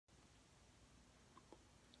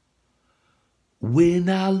When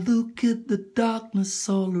I look at the darkness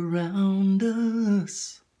all around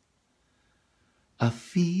us, I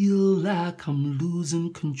feel like I'm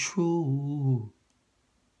losing control.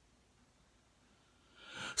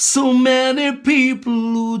 So many people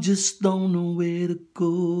who just don't know where to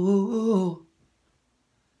go.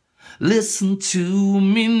 Listen to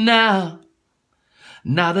me now,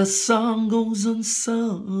 not a song goes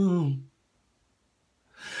unsung.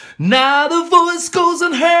 Now the voice goes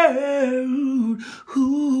unheard.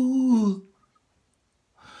 Ooh,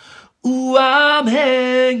 ooh, I'm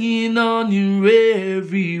hanging on your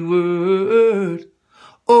every word.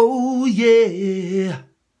 Oh yeah.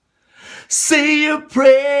 Say a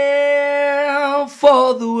prayer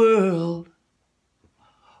for the world.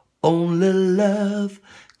 Only love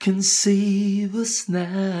can save us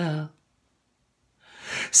now.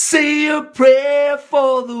 Say a prayer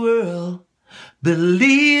for the world.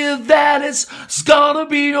 Believe that it's gonna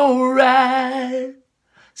be alright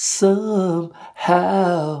somehow.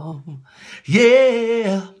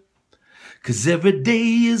 Yeah, 'cause every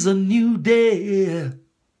day is a new day.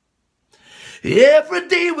 Every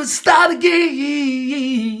day we start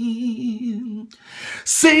again.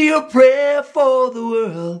 Say a prayer for the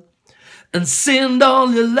world and send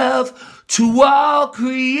all your love to all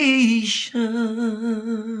creation.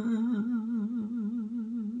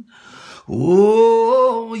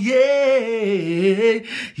 Oh, yeah,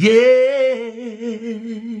 yeah.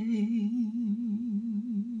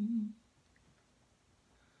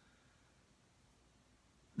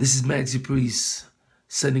 This is Maxi Priest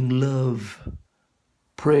sending love,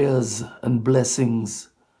 prayers, and blessings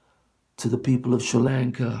to the people of Sri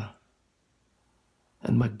Lanka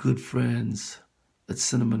and my good friends at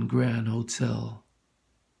Cinnamon Grand Hotel.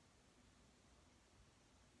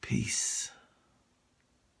 Peace.